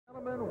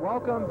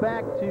Welcome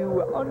back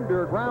to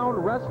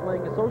Underground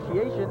Wrestling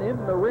Association in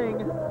the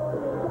ring.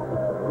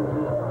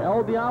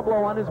 El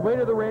Diablo on his way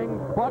to the ring.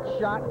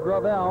 Buckshot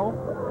Gravel.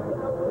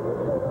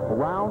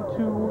 Round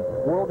 2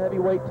 World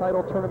Heavyweight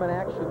Title Tournament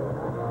action.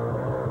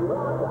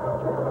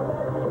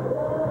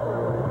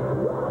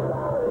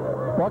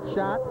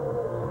 Buckshot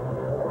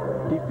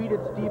defeated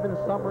Steven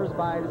Summers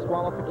by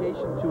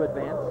disqualification to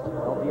advance.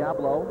 El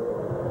Diablo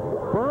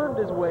burned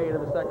his way to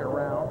the second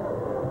round,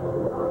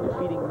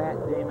 defeating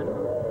Matt Damon.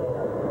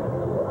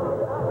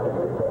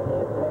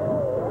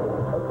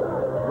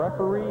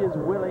 Referee is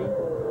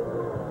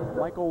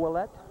Michael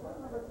Willette.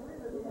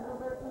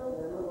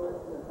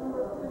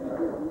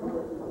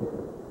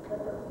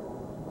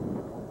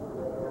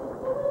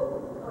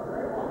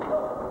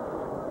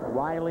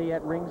 Riley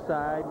at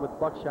ringside with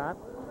Buckshot.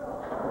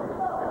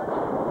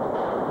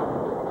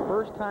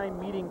 First time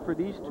meeting for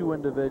these two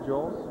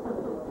individuals.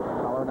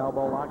 Collar and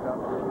elbow lockup.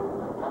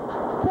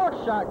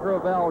 Buckshot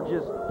Gravel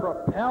just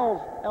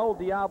propels El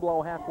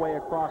Diablo halfway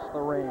across the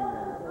ring.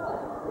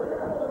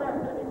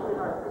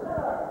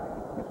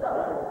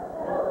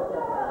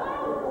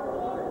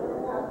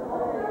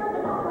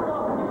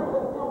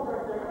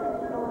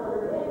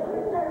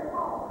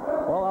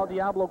 Well, El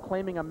Diablo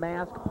claiming a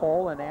mask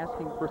pull and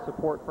asking for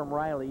support from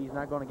Riley. He's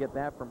not going to get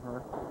that from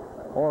her,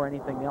 or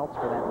anything else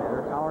for that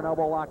matter. Collar and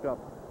elbow lockup.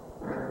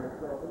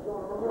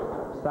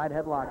 Side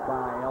headlock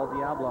by El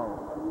Diablo.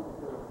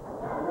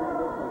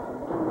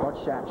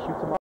 Buckshot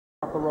shoots him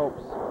off the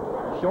ropes.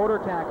 Shoulder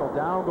tackle.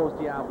 Down goes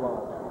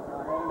Diablo.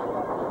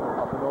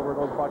 Up and over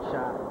goes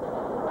Buckshot.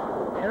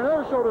 And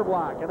another shoulder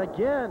block. And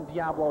again,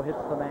 Diablo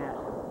hits the mat.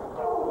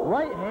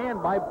 Right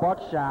hand by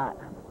Buckshot.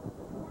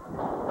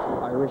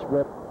 Irish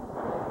whip.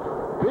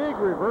 Big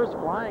reverse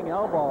flying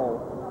elbow.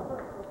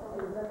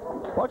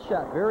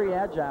 Buckshot very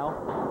agile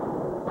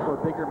for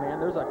a bigger man.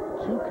 There's a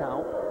 2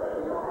 count.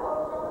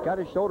 Got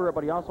his shoulder up,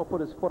 but he also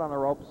put his foot on the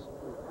ropes.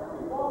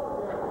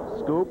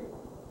 Scoop.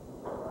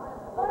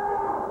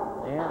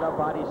 And a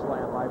body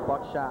slam by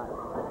Buckshot.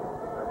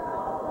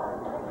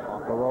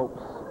 Off the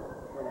ropes.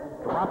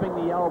 Dropping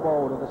the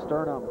elbow to the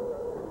sternum.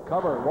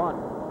 Cover,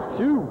 1,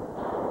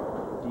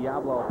 2.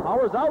 Diablo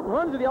powers out,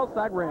 runs to the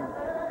outside ring.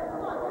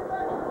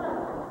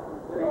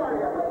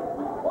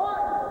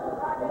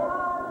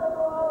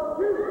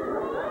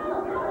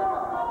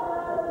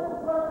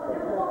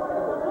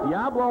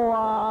 Diablo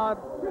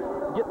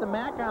get the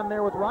Mac on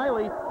there with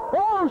Riley.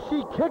 Oh,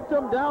 she kicked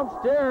him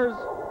downstairs.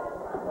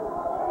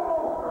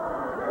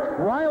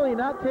 Riley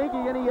not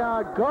taking any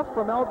guff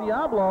from El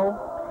Diablo.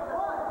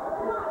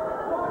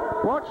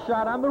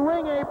 Buckshot on the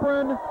ring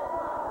apron,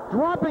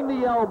 dropping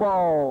the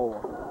elbow.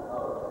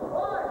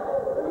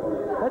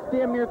 That's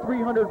damn near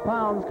 300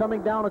 pounds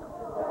coming down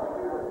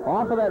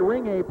off of that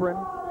ring apron.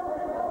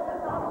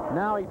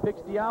 Now he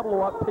picks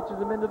Diablo up, pitches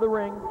him into the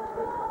ring.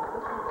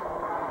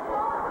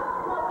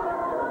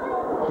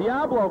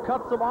 Diablo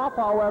cuts him off,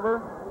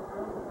 however.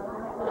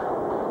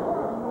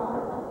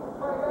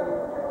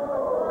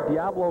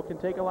 Diablo can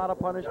take a lot of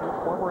punishment.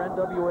 Former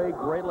NWA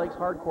Great Lakes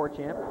Hardcore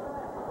champ.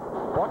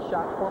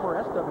 Buckshot, former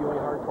SWA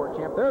Hardcore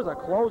champ. There's a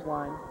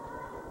clothesline.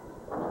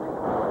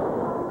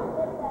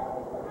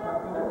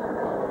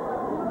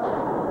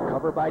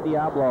 Covered by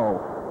Diablo.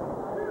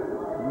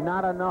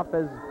 Not enough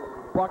as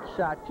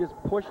Buckshot just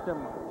pushed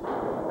him.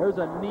 There's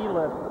a knee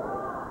lift.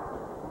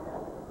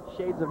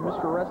 Shades of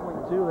Mr.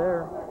 Wrestling 2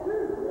 there.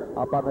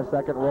 Up on the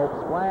second rope,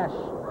 splash.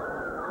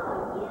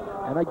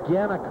 And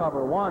again a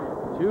cover,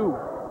 1, 2.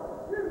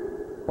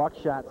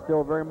 Buckshot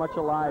still very much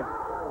alive.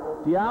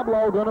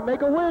 Diablo gonna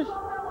make a wish.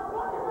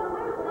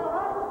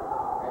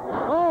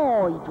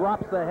 Oh, he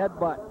drops the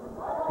headbutt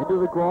into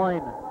the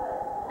groin.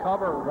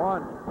 Cover,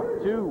 1,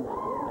 2.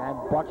 And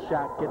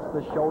Buckshot gets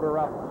the shoulder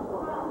up.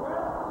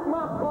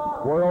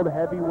 World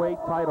Heavyweight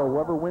title.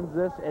 Whoever wins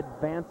this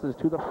advances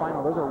to the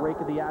final. There's a rake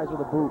of the eyes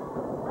with a boot.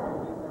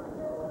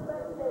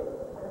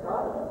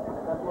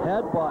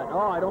 Headbutt.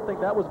 Oh, I don't think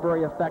that was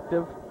very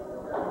effective.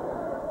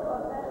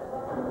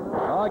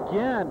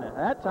 Again,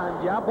 that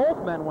time, yeah,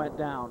 both men went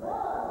down.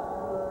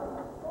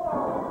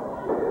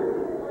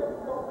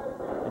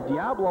 And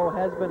Diablo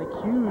has been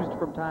accused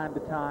from time to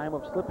time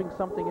of slipping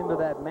something into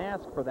that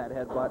mask for that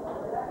headbutt.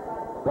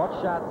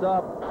 Buckshot's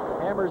up,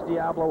 hammers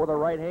Diablo with a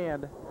right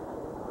hand.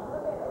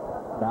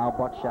 Now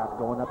Buckshot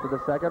going up to the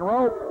second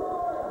rope.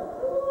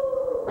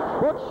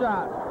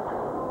 Buckshot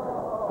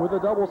with a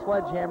double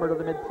sledgehammer to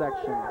the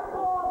midsection.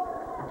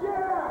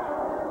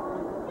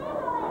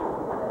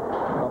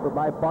 Covered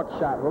by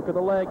Buckshot, hook of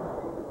the leg.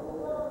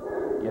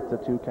 Gets a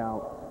 2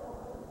 count.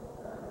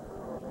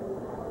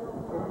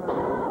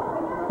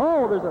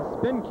 Oh, there's a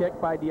spin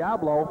kick by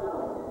Diablo.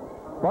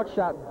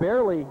 Buckshot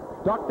barely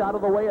ducked out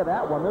of the way of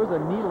that one. There's a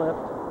knee lift.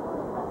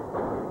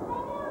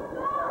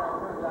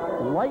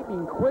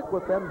 Lightning quick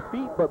with them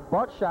feet, but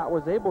Buckshot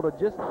was able to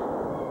just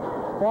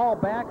fall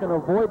back and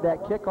avoid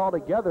that kick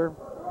altogether.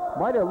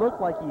 Might have looked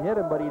like he hit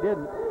him, but he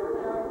didn't.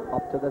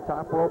 Up to the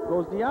top rope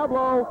goes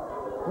Diablo.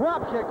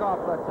 Drop kick off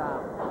the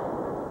top.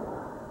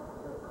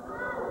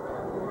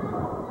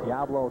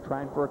 Diablo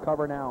trying for a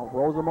cover now.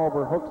 Rolls him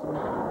over, hooks him.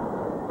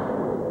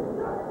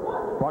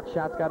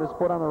 Buckshot's got his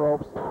foot on the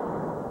ropes.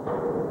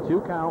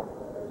 2 count.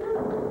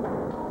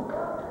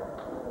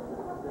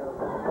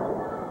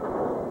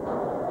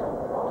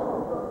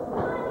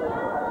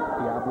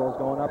 Diablo's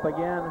going up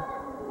again.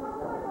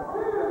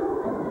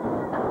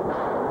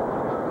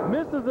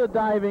 Misses a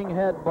diving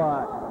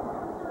headbutt.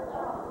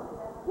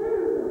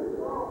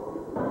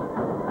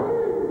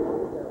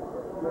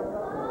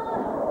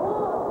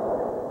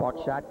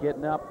 Buckshot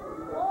getting up.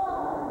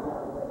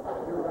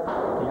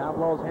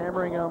 Diablo's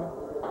hammering him.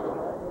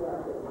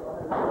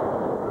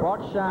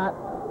 Buckshot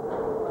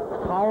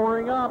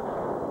powering up.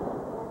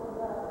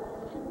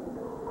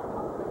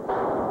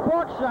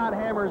 Buckshot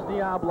hammers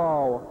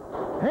Diablo.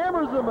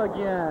 Hammers him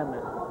again.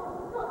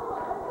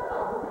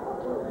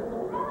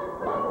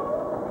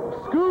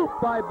 Scoop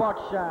by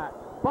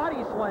Buckshot.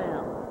 Body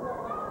slam.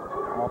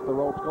 Off the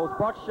ropes goes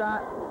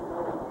Buckshot.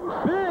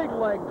 Big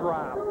leg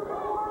drop.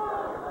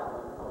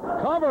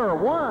 Cover,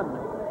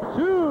 1,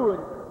 2.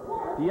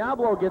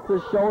 Diablo gets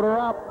his shoulder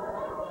up.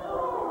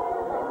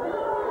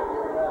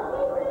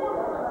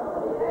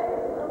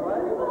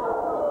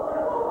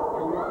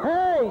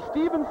 Hey,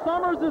 Stephen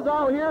Summers is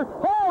out here.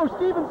 Oh,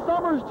 Stephen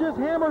Summers just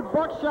hammered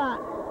Buckshot.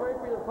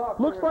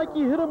 Looks like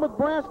he hit him with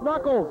brass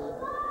knuckles.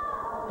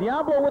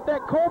 Diablo with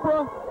that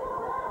Cobra.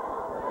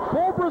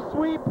 Cobra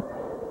sweep.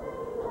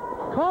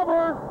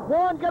 Cover,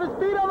 1, got his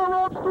feet on the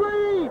ropes,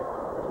 3.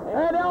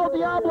 And El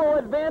Diablo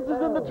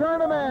advances in the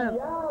tournament.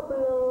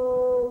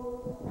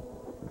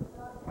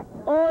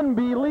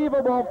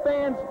 Unbelievable.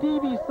 Fan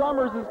Stevie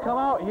Summers has come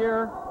out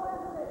here.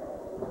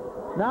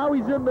 Now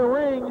he's in the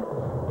ring,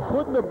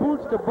 putting the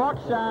boots to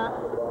Buckshot.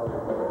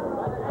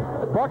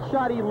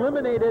 Buckshot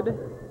eliminated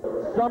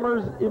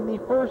Summers in the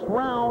first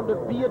round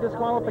via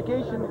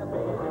disqualification.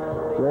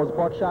 Throws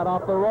Buckshot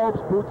off the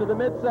ropes, boot to the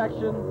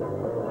midsection.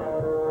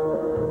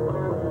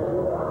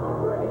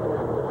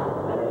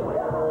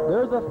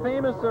 There's a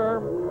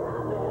famouser.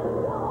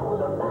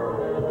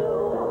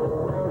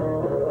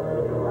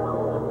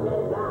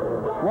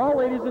 Well,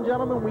 ladies and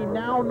gentlemen, we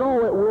now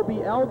know it will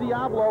be El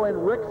Diablo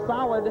and Rick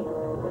Solid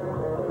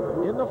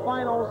in the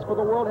finals for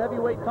the World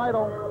Heavyweight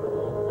title.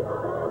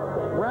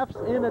 Refs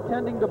in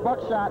attending to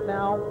Buckshot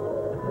now.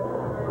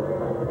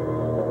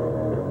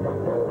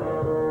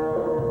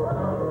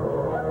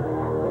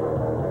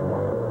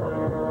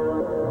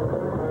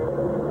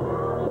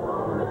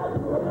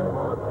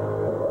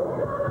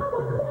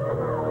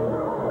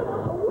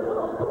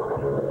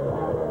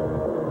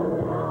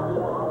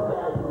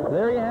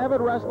 There you have it,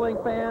 wrestling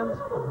fans.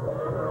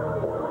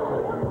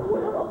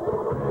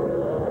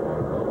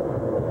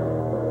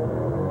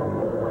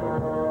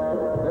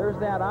 There's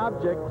that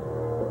object.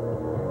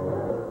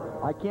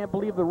 I can't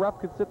believe the ref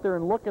could sit there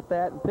and look at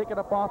that and pick it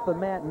up off the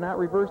mat and not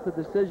reverse the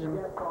decision.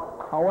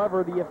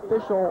 However, the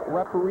official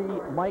referee,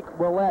 Mike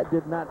Willette,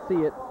 did not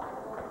see it.